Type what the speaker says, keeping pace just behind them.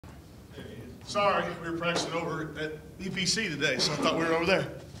Sorry, we were practicing over at BPC today, so I thought we were over there.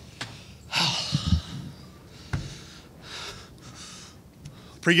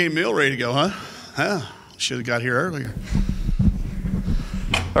 Pre-game meal ready to go, huh? Should have got here earlier.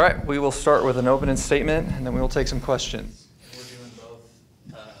 All right, we will start with an opening statement, and then we will take some questions. We're doing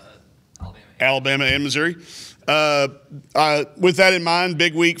both Alabama and Missouri. With that in mind,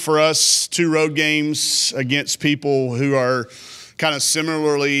 big week for us, 2 road games against people who are kind of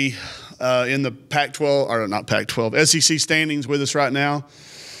similarly in the Pac-12, or not Pac-12, SEC standings with us right now.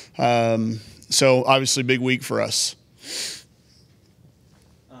 So obviously big week for us.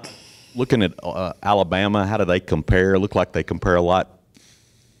 Looking at Alabama, how do they compare? Look like they compare a lot,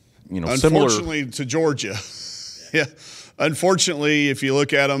 Unfortunately, similar to Georgia. Yeah. Unfortunately, if you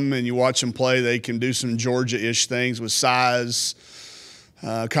look at them and you watch them play, they can do some Georgia-ish things with size,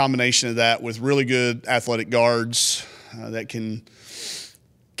 combination of that with really good athletic guards that can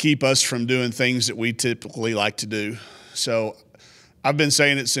keep us from doing things that we typically like to do. So I've been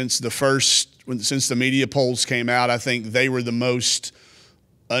saying it since the media polls came out. I think they were the most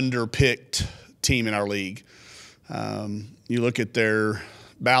underpicked team in our league. You look at their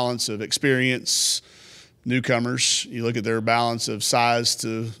balance of experience, newcomers. You look at their balance of size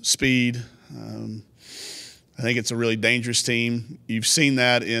to speed. I think it's a really dangerous team. You've seen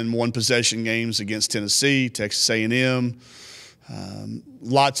that in one-possession games against Tennessee, Texas A&M.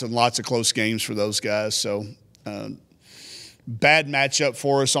 Lots and lots of close games for those guys. So bad matchup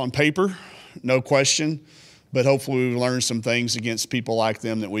for us on paper, no question. But hopefully we've learned some things against people like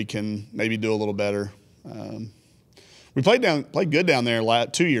them that we can maybe do a little better. We played good down there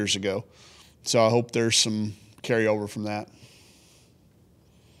 2 years ago. So I hope there's some carryover from that.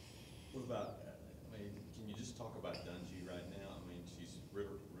 What about, can you just talk about Dungey right now? She's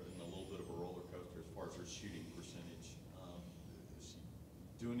ridden a little bit of a roller coaster as far as her shooting percentage. Is she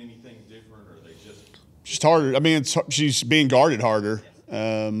doing anything different, or are they just? She's harder. She's being guarded harder.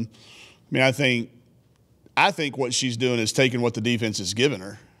 I think what she's doing is taking what the defense has given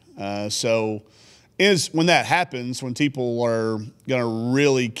her. When that happens, when people are going to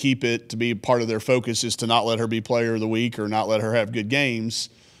really keep it to be part of their focus is to not let her be player of the week or not let her have good games,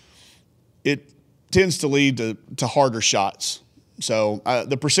 it tends to lead to harder shots. So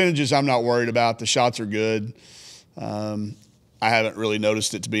the percentages I'm not worried about. The shots are good. I haven't really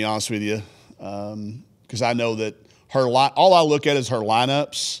noticed it, to be honest with you, because I know that all I look at is her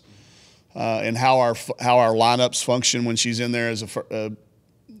lineups and how our lineups function when she's in there to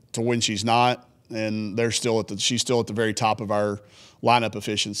when she's not. And she's still at the very top of our lineup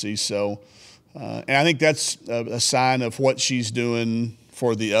efficiency. So, and I think that's a sign of what she's doing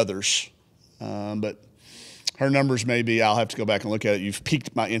for the others. But her numbers I'll have to go back and look at it. You've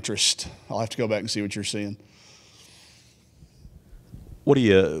piqued my interest. I'll have to go back and see what you're seeing. What do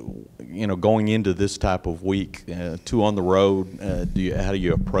you going into this type of week, 2 on the road, how do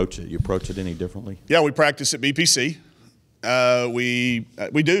you approach it? You approach it any differently? Yeah, we practice at BPC. We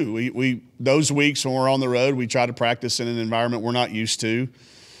do. Those weeks when we're on the road, we try to practice in an environment we're not used to.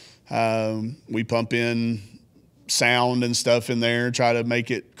 We pump in sound and stuff in there, try to make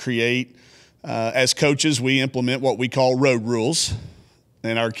it create. As coaches, we implement what we call road rules,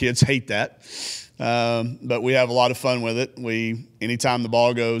 and our kids hate that. But we have a lot of fun with it. Anytime the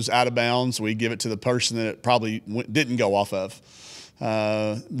ball goes out of bounds, we give it to the person that it probably didn't go off of.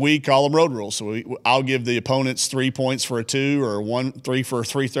 We call them road rules. So I'll give the opponents 3 points for a 2 or 3 for a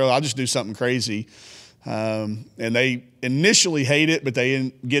free throw. I'll just do something crazy. And they initially hate it, but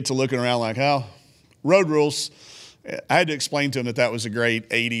they get to looking around like, oh, road rules. I had to explain to them that was a great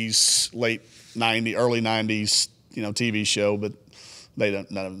 80s, late 90s, early 90s, TV show, but none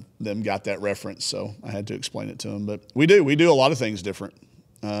of them got that reference. So I had to explain it to them. But we do a lot of things different.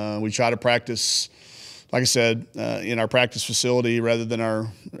 We try to practice, like I said, in our practice facility rather than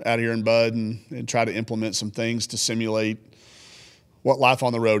out here in Bud, and try to implement some things to simulate what life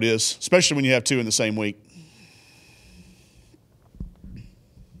on the road is, especially when you have 2 in the same week.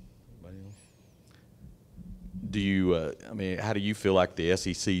 Do you, how do you feel like the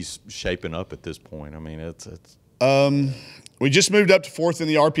SEC's shaping up at this point? We just moved up to 4th in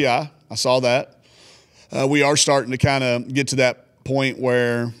the RPI. I saw that. We are starting to kind of get to that point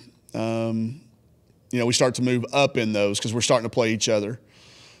where we start to move up in those because we're starting to play each other.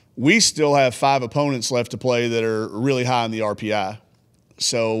 We still have 5 opponents left to play that are really high in the RPI.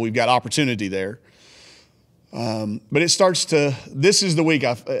 So we've got opportunity there. But it starts to – this is the week.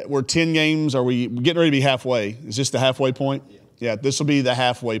 We're 10 games. Are we getting ready to be halfway? Is this the halfway point? Yeah, this will be the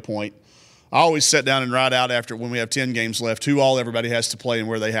halfway point. I always sit down and write out after when we have 10 games left who all everybody has to play and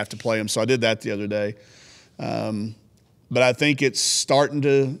where they have to play them. So I did that the other day. But I think it's starting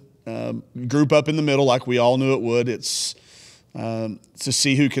to group up in the middle like we all knew it would. It's to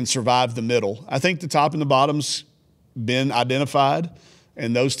see who can survive the middle. I think the top and the bottom's been identified,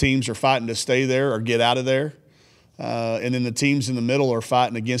 and those teams are fighting to stay there or get out of there. And then the teams in the middle are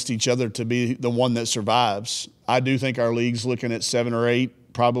fighting against each other to be the one that survives. I do think our league's looking at 7 or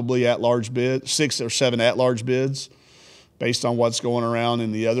 8 probably at-large bids, 6 or 7 at-large bids based on what's going around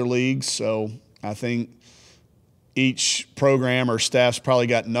in the other leagues. So I think each program or staff's probably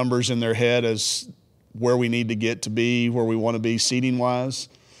got numbers in their head as where we need to get to be, where we want to be seeding-wise.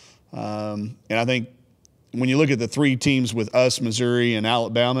 And I think when you look at the 3 teams with us, Missouri, and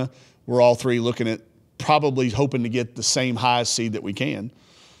Alabama, we're all 3 looking at probably hoping to get the same highest seed that we can.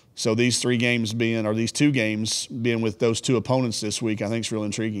 So these 3 games being, or these 2 games being with those 2 opponents this week, I think is real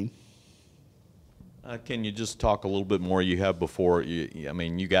intriguing. Can you just talk a little bit more? You have before. I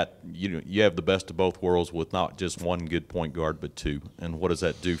mean, you have the best of both worlds with not just one good point guard, but 2. And what does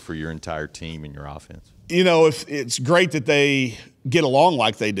that do for your entire team and your offense? You know, if it's great that they get along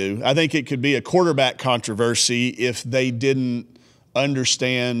like they do. I think it could be a quarterback controversy if they didn't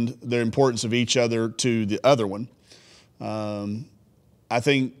understand the importance of each other to the other one. I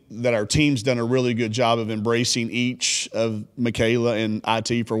think that our team's done a really good job of embracing each of Michaela and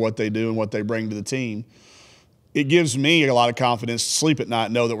IT for what they do and what they bring to the team. It gives me a lot of confidence to sleep at night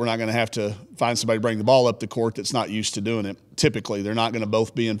and know that we're not going to have to find somebody to bring the ball up the court that's not used to doing it. Typically, they're not going to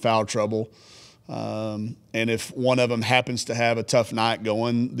both be in foul trouble. And if one of them happens to have a tough night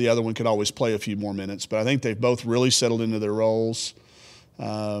going, the other one could always play a few more minutes. But I think they've both really settled into their roles.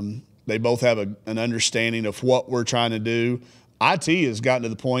 They both have an understanding of what we're trying to do. IT has gotten to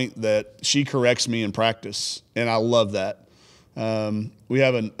the point that she corrects me in practice, and I love that. We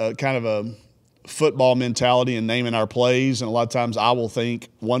have a kind of a football mentality in naming our plays, and a lot of times I will think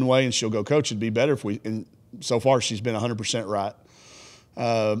one way, and she'll go, "Coach, it'd be better if we." And so far, she's been 100% right.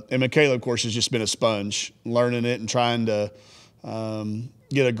 And Michaela, of course, has just been a sponge, learning it and trying to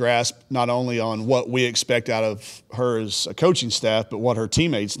get a grasp not only on what we expect out of her as a coaching staff, but what her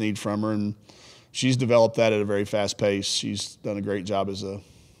teammates need from her. And she's developed that at a very fast pace. She's done a great job as a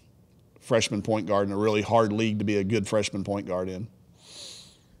freshman point guard in a really hard league to be a good freshman point guard in.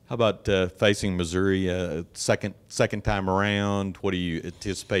 How about facing Missouri second time around? What do you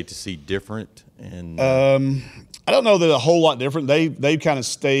anticipate to see different? And I don't know that a whole lot different. They've kind of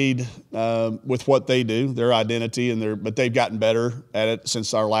stayed with what they do, their identity, but they've gotten better at it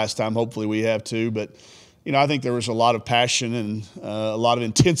since our last time. Hopefully, we have too. But I think there was a lot of passion and a lot of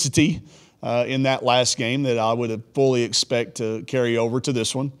intensity in that last game that I would have fully expect to carry over to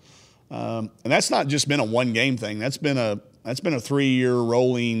this one. And that's not just been a one-game thing. That's been a 3-year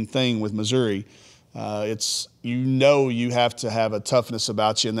rolling thing with Missouri. It's you have to have a toughness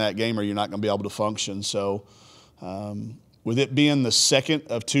about you in that game or you're not going to be able to function. So with it being the second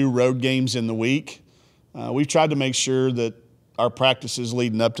of 2 road games in the week, we've tried to make sure that our practices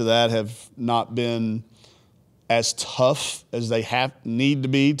leading up to that have not been as tough as they need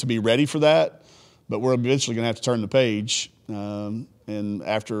to be ready for that. But we're eventually going to have to turn the page and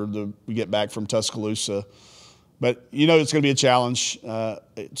after we get back from Tuscaloosa. But it's going to be a challenge. I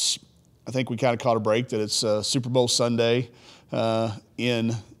think we kind of caught a break that it's Super Bowl Sunday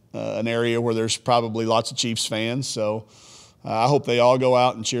in an area where there's probably lots of Chiefs fans. So I hope they all go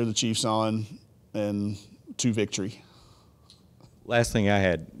out and cheer the Chiefs on and to victory. Last thing I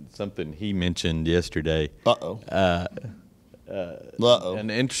had, something he mentioned yesterday. An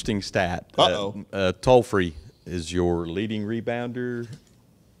interesting stat. Tolfree is your leading rebounder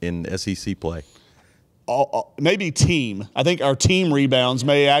in SEC play. Maybe team. I think our team rebounds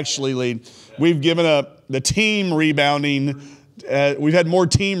may actually lead. We've given up the team rebounding. We've had more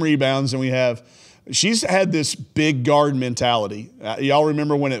team rebounds than we have. She's had this big guard mentality. Y'all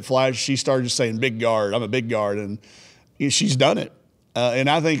remember when it flashed, she started just saying, "Big guard, I'm a big guard." And she's done it. And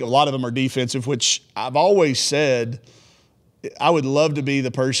I think a lot of them are defensive, which I've always said I would love to be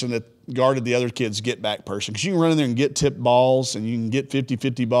the person that guarded the other kid's get-back person. Because you can run in there and get tipped balls and you can get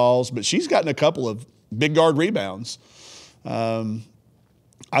 50-50 balls. But she's gotten a couple of big guard rebounds. I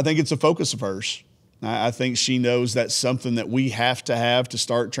think it's a focus of hers. I think she knows that's something that we have to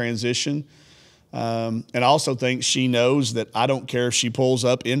start transition. And I also think she knows that I don't care if she pulls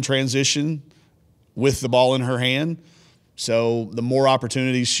up in transition with the ball in her hand. So the more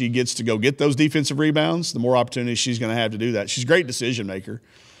opportunities she gets to go get those defensive rebounds, the more opportunities she's going to have to do that. She's a great decision maker.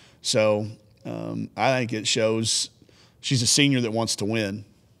 So I think it shows she's a senior that wants to win.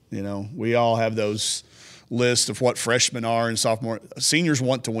 We all have those lists of what freshmen are and sophomore. Seniors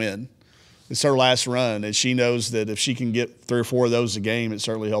want to win. It's her last run, and she knows that if she can get 3 or 4 of those a game, it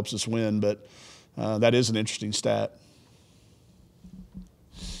certainly helps us win. But that is an interesting stat.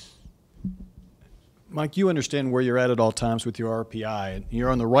 Mike, you understand where you're at all times with your RPI. And you're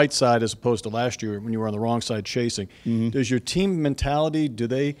on the right side as opposed to last year when you were on the wrong side chasing. Mm-hmm. Does your team mentality, do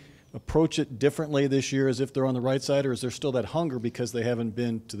they approach it differently this year as if they're on the right side, or is there still that hunger because they haven't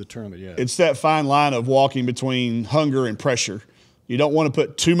been to the tournament yet? It's that fine line of walking between hunger and pressure. You don't want to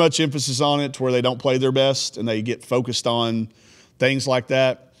put too much emphasis on it to where they don't play their best and they get focused on things like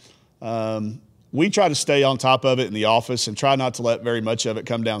that. We try to stay on top of it in the office and try not to let very much of it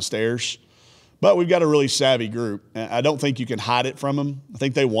come downstairs. But we've got a really savvy group. I don't think you can hide it from them. I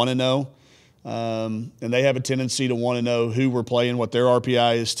think they want to know. And they have a tendency to want to know who we're playing, what their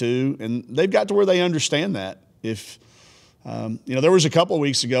RPI is too. And they've got to where they understand that. If, there was a couple of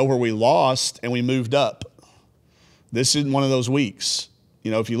weeks ago where we lost and we moved up. This isn't one of those weeks.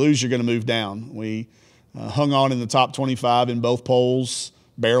 If you lose, you're going to move down. We hung on in the top 25 in both polls,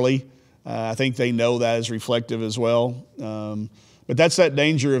 barely. I think they know that is reflective as well. But that's that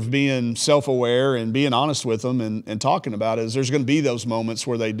danger of being self-aware and being honest with them and talking about it. Is there's going to be those moments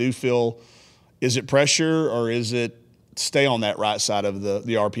where they do feel, is it pressure or is it stay on that right side of the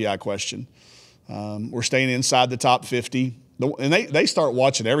RPI question? We're staying inside the top 50. And they start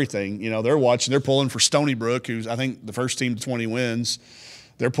watching everything. They're pulling for Stony Brook, who's, I think, the first team to 20 wins.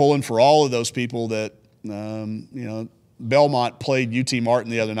 They're pulling for all of those people that, Belmont played UT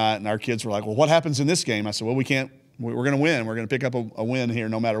Martin the other night, and our kids were like, well, what happens in this game? I said, well, we're going to win. We're going to pick up a win here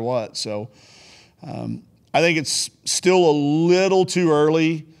no matter what. So I think it's still a little too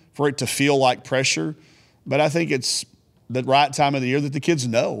early for it to feel like pressure, but I think it's the right time of the year that the kids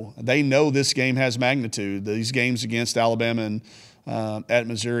know. They know this game has magnitude. These games against Alabama and at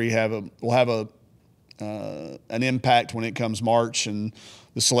Missouri will have an impact when it comes March, and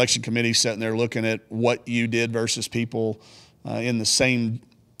the selection committee sitting there looking at what you did versus people in the same,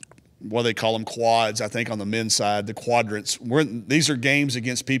 what they call them, quads, I think, on the men's side, the quadrants. These are games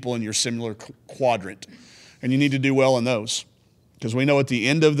against people in your similar quadrant, and you need to do well in those because we know at the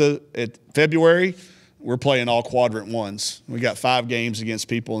end of February, we're playing all quadrant ones. We got 5 games against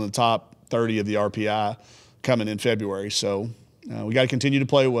people in the top 30 of the RPI coming in February. So we got to continue to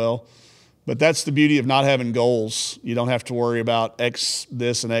play well. But that's the beauty of not having goals. You don't have to worry about X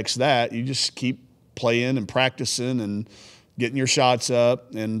this and X that. You just keep playing and practicing and getting your shots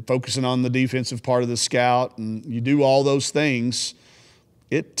up and focusing on the defensive part of the scout. And you do all those things,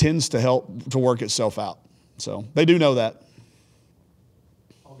 it tends to help to work itself out. So they do know that.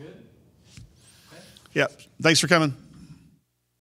 All good? Okay. Yeah. Thanks for coming.